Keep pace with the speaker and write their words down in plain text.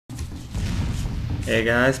Hey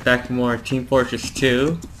guys, back for more Team Fortress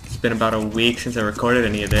 2. It's been about a week since I recorded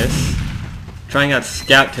any of this. Trying out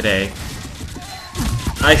Scout today.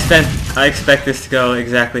 I expect this to go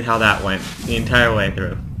exactly how that went, the entire way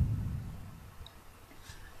through.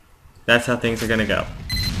 That's how things are gonna go.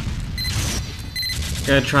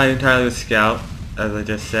 Gonna try entirely with Scout, as I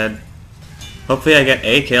just said. Hopefully I get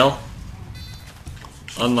a kill.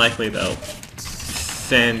 Unlikely though,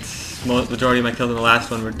 since majority of my kills in the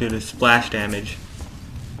last one were due to splash damage.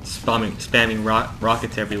 Spamming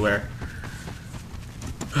rockets everywhere.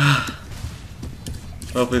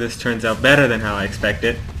 Hopefully this turns out better than how I expect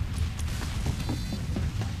it.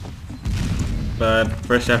 But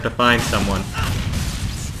first I have to find someone.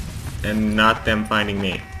 And not them finding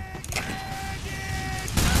me.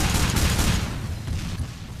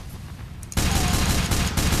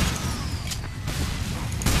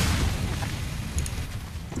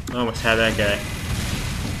 Almost had that guy.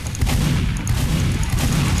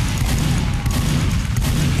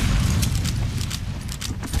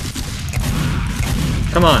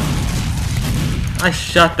 Come on. I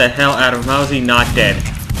shot the hell out of him. How is he not dead?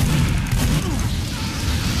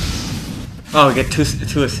 Oh, I get two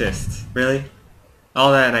assists. Really?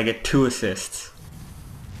 All that and I get 2 assists.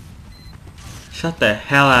 Shut the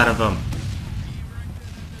hell out of him.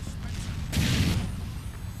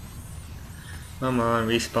 Come on,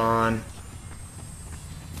 respawn.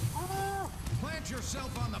 Plant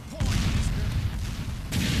yourself on the point,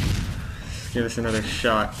 mister. Give us another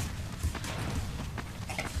shot.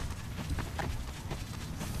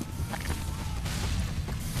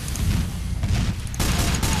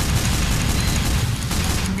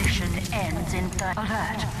 Ends in the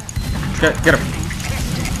alert. Get him.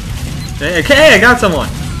 Okay, I got someone.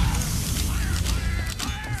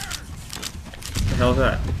 What the hell is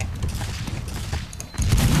that?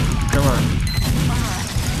 Come on. Alert.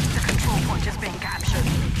 The control point is being captured.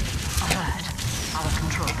 Alert. Our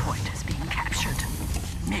control point is being captured.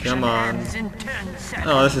 Mission Come on. ends in 10 seconds.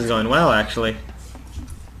 Oh, this is going well, actually.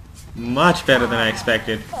 Much better than I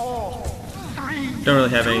expected. 4, 3, Don't really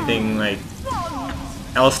have anything, like,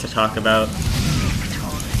 else to talk about.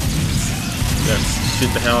 Just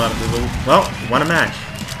shoot the hell out of people. Well, won a match.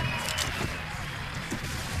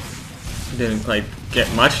 Didn't quite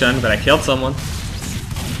get much done, but I killed someone.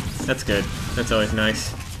 That's good. That's always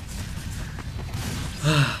nice.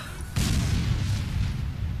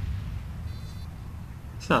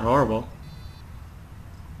 It's not horrible.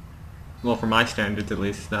 Well, for my standards at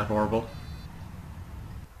least, it's not horrible.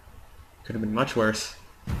 Could have been much worse.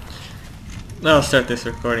 I'll start this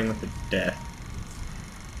recording with a death.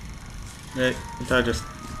 Hey, I thought I just...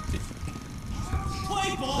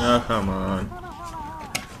 Oh, come on.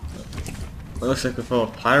 It looks like we're full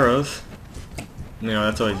of pyros. You know,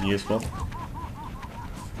 that's always useful.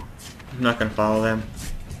 I'm not gonna follow them.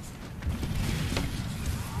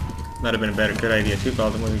 Might have been a good idea to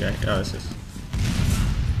follow them. What do we got? Oh, this is...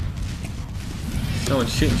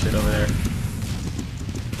 Someone's shooting shit over there.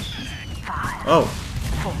 5, Oh!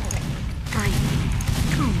 4, 3,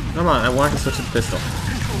 2. Come on, I want to switch to the pistol.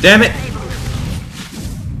 Damn it!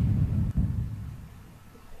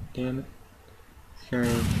 Damn it.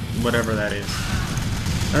 Carrying whatever that is.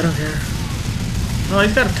 I don't care. Oh,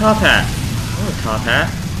 he's got a top hat. I want a top hat.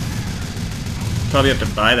 Probably have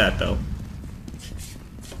to buy that though.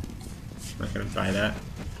 I'm not gonna buy that.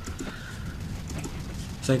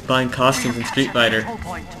 It's like buying costumes in Street Fighter. Control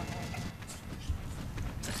point.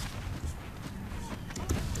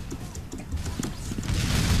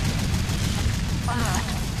 Alert.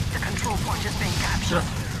 The control point is being captured.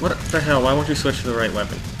 What the hell? Why won't you switch to the right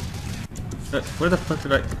weapon? Where the fuck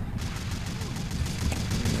did I...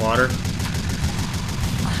 Water?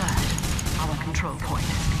 Alert. Our control point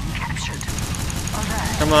is being captured.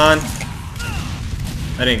 Alert. Come on.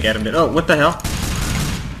 I didn't get him, did... Oh, what the hell?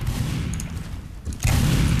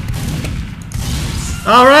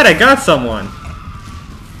 Alright, I got someone!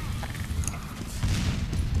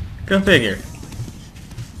 Go figure.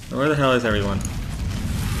 Where the hell is everyone?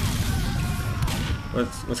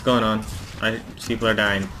 What's going on? People are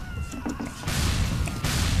dying.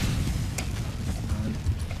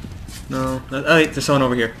 No. Oh, wait, there's someone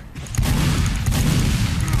over here.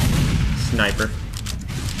 Sniper.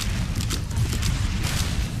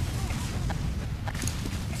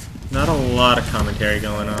 Not a lot of commentary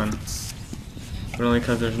going on. But only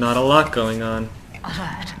because there's not a lot going on.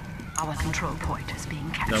 Alert. Our control point is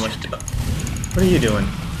being captured. Not much. What are you doing?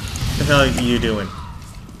 What the hell are you doing?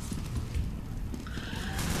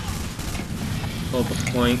 Hold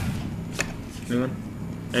the point. Anyone?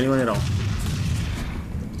 Anyone at all?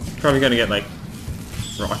 Probably gonna get like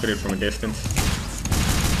rocketed from a distance.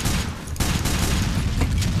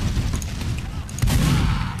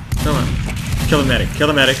 kill the medic. Kill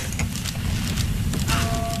the medic.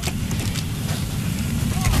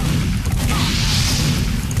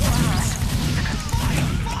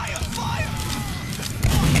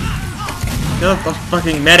 Kill the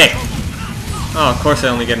fucking medic! Oh, of course I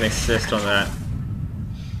only get an assist on that.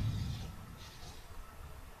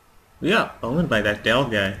 We got owned by that Dell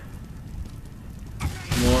guy.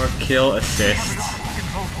 More kill assists.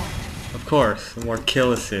 Of course, more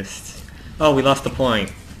kill assists. Oh, we lost the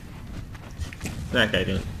point. That guy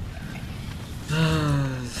didn't.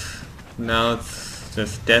 Now it's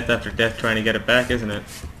just death after death trying to get it back, isn't it?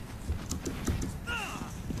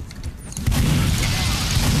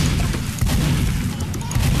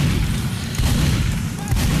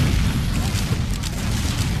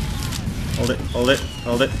 Hold it, hold it,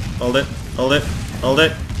 hold it, hold it, hold it, hold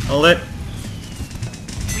it, hold it.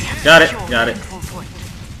 Got it, got it.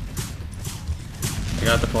 I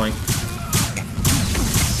got the point.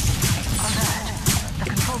 The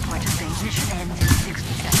control point is saying mission ends in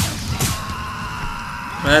 60 seconds.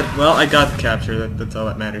 Well, I got the capture. That's all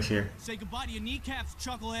that matters here. Say goodbye to your kneecaps,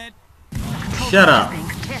 chucklehead. Shut up.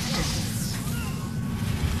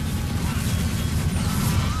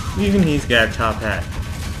 Even he's got a top hat.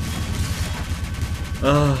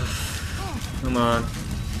 Oh, come on.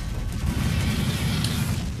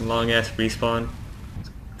 Long ass respawn.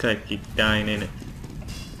 Could I keep dying in it?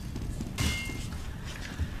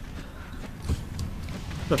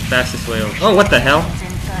 The fastest way over. Oh, what the hell?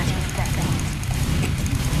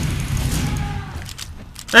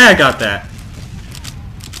 I got that.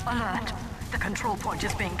 Alert! The control point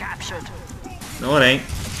is being captured. No, it ain't.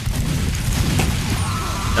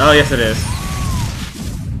 Oh, yes, it is.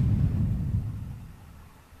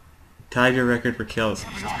 Tied your record for kills.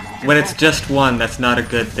 When it's just one, that's not a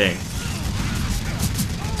good thing.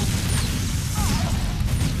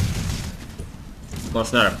 Well,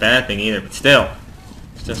 it's not a bad thing either, but still.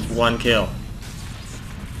 It's just one kill.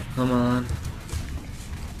 Come on.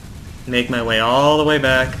 Make my way all the way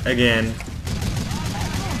back again.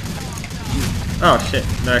 Oh shit,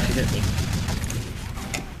 that actually hit me.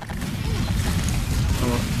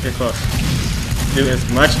 Come on, get close. Do as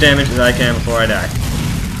much damage as I can before I die.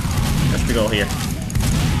 That's the goal here.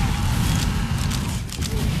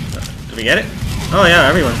 Did we get it? Oh yeah,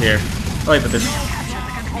 everyone's here. Oh wait, but this...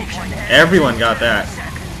 Everyone got that.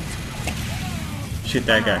 Shoot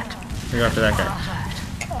that guy. We go after that guy.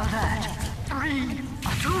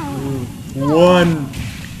 One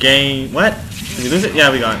game. What? Did we lose it?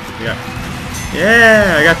 Yeah, we got it. We got it.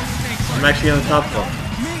 Yeah, I'm actually on the top floor.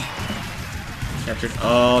 Captured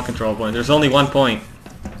all control points. There's only 1 point.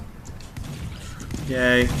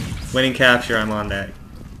 Yay. Winning capture, I'm on that.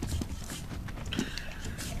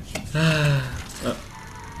 Oh.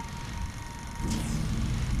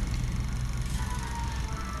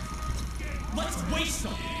 Let's waste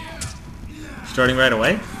some. Starting right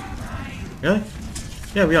away? Really?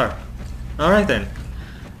 Yeah, we are. Alright then.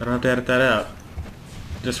 I don't have to edit that out.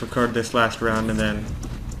 Just record this last round and then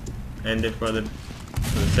end it for the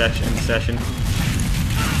session.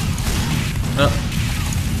 Oh.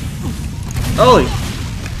 Holy!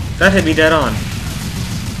 That hit me dead on.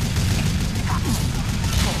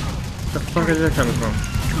 Where the fuck is that coming from?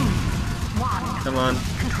 Come on.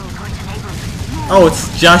 Oh,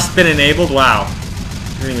 it's just been enabled? Wow.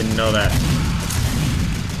 I didn't even know that.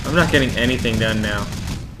 I'm not getting anything done now.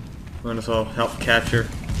 Might as well help capture.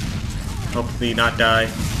 Hopefully not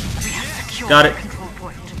die. Got it.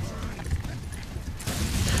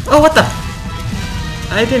 Oh, what the?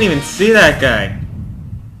 I didn't even see that guy.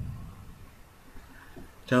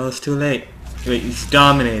 That was too late. Wait, he's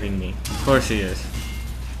dominating me. Of course he is.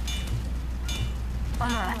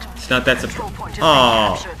 It's not that simple.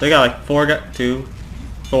 Oh, they got like 2,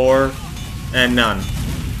 4, and none.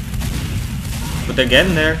 But they're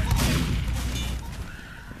getting there.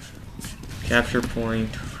 Capture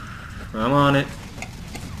point. I'm on it.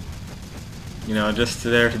 You know, just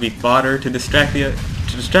there to be fodder to distract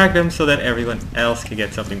them so that everyone else can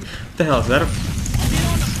get something. What the hell is that?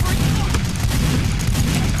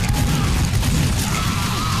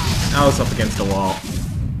 I was up against the wall.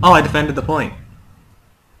 Oh, I defended the point.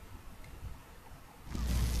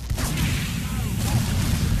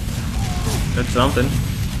 That's something.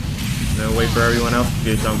 Now wait for everyone else to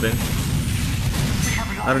do something.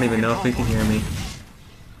 I don't even know if they can hear me.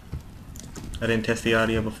 I didn't test the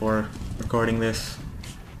audio before recording this.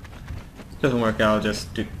 If it doesn't work out, I'll just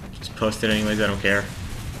post it anyways, I don't care.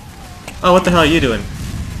 Oh, what the hell are you doing?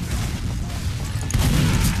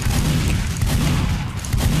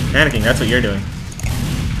 Panicking, that's what you're doing.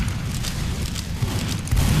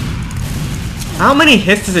 How many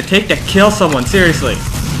hits does it take to kill someone? Seriously.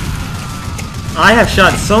 I have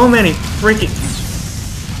shot so many freaking...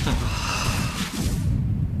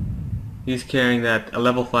 He's carrying a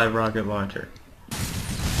level 5 rocket launcher.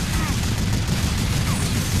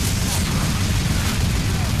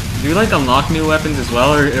 Do you like unlock new weapons as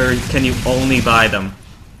well, or can you only buy them?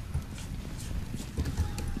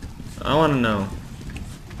 I want to know.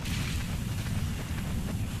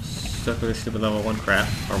 Stuck with a stupid level 1 crap,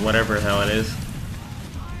 or whatever the hell it is.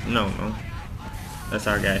 No. That's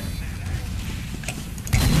our guy.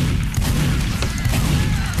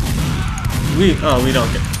 We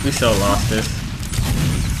so lost this.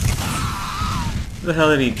 What the hell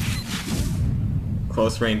did he...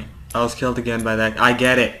 Close range. I was killed again by that. I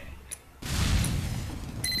get it.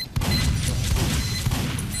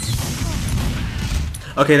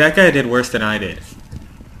 Okay, that guy did worse than I did.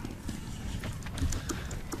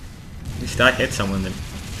 At least I hit someone then.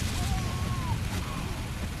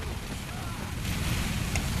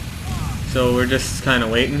 So we're just kind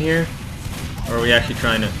of waiting here? Or are we actually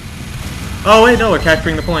trying to... Oh wait, no, we're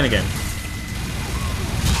capturing the point again.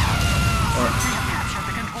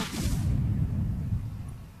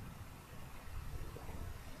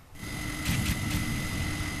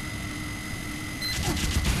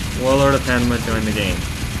 Warlord of Panama joined the game.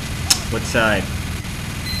 What side?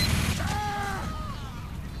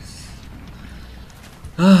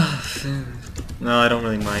 No, I don't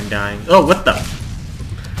really mind dying. Oh, what the?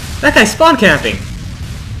 That guy's spawn camping!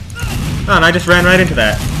 Oh, and I just ran right into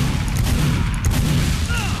that.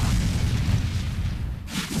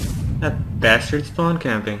 That bastard spawn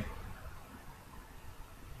camping.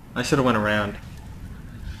 I should have went around.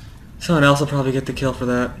 Someone else will probably get the kill for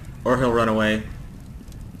that. Or he'll run away.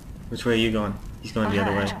 Which way are you going? He's going the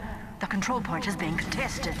other way. The control point is being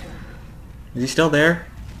contested. Is he still there?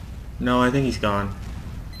 No, I think he's gone.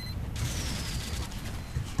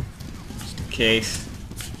 Just in case.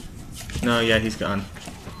 No, yeah, he's gone.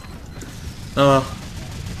 Oh well.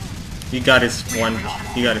 He got his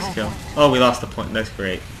kill. Oh, we lost the point. That's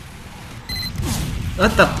great.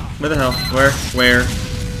 What the? Where the hell? Where?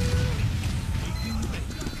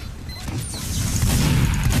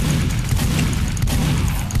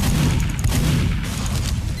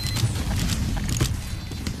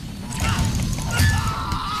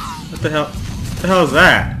 What the hell? What the hell is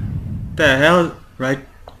that? What the hell? Right?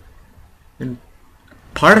 In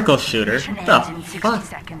particle shooter? What the fuck?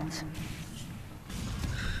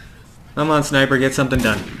 Come on, sniper, get something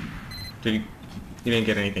done. You didn't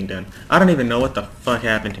get anything done. I don't even know what the fuck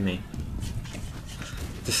happened to me.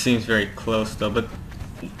 This seems very close though, but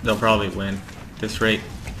they'll probably win. At this rate.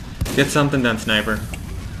 Get something done, sniper.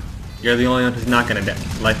 You're the only one who's not gonna die.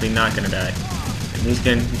 Likely not gonna die. And he's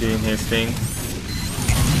doing his thing.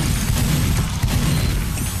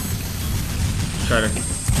 Try to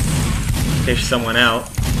fish someone out.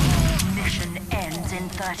 Mission ends in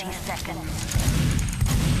 30 seconds.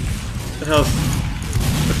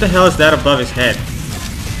 What the hell is that above his head?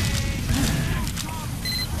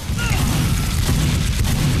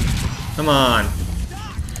 Come on.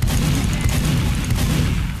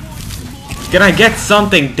 Can I get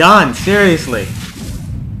something done? Seriously.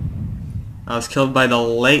 I was killed by the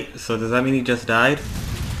late, so does that mean he just died?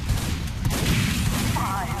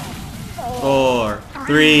 4,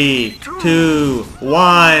 3, 2,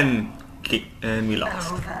 1. And we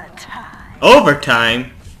lost.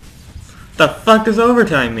 Overtime? What the fuck does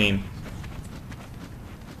overtime mean?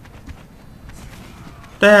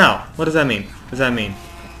 What the hell? What does that mean? What does that mean?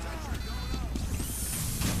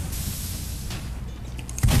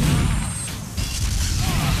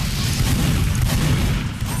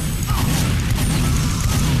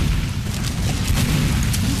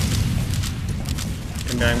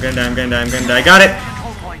 I'm gonna die. Got it!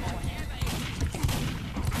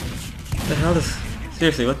 What the hell does...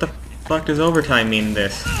 Seriously, what the fuck does overtime mean in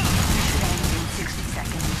this?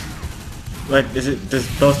 What, is it... Does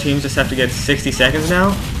both teams just have to get 60 seconds now?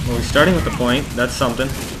 Well, we're starting with the point. That's something.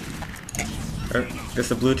 Or, guess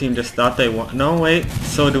the blue team just thought they won... No, wait.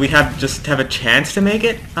 So do we just have a chance to make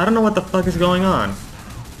it? I don't know what the fuck is going on.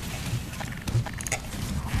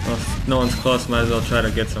 Well, if no one's close, might as well try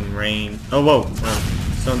to get some rain. Oh, whoa.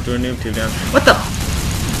 Someone threw a noob tube down. What the?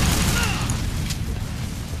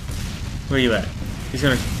 Where are you at? He's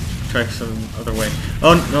gonna try some other way.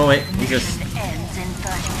 Oh, no, wait. He just...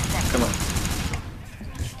 Come on.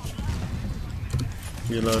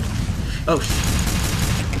 Reload. Oh,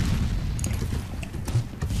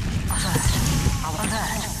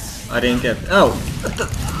 I didn't get... Oh!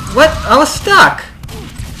 What? I was stuck!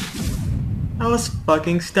 I was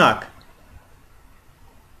fucking stuck.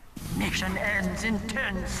 Mission ends in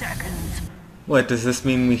 10 seconds. What, does this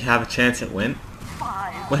mean we have a chance at win?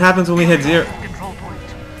 5. What happens when we hit 0? Control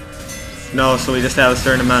point. No, so we just have a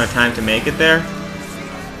certain amount of time to make it there?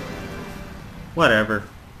 Whatever.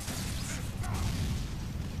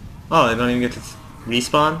 Oh, they don't even get to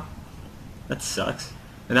respawn? That sucks.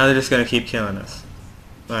 And now they're just gonna keep killing us.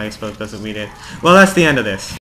 Well, I suppose that's what we did. Well, that's the end of this.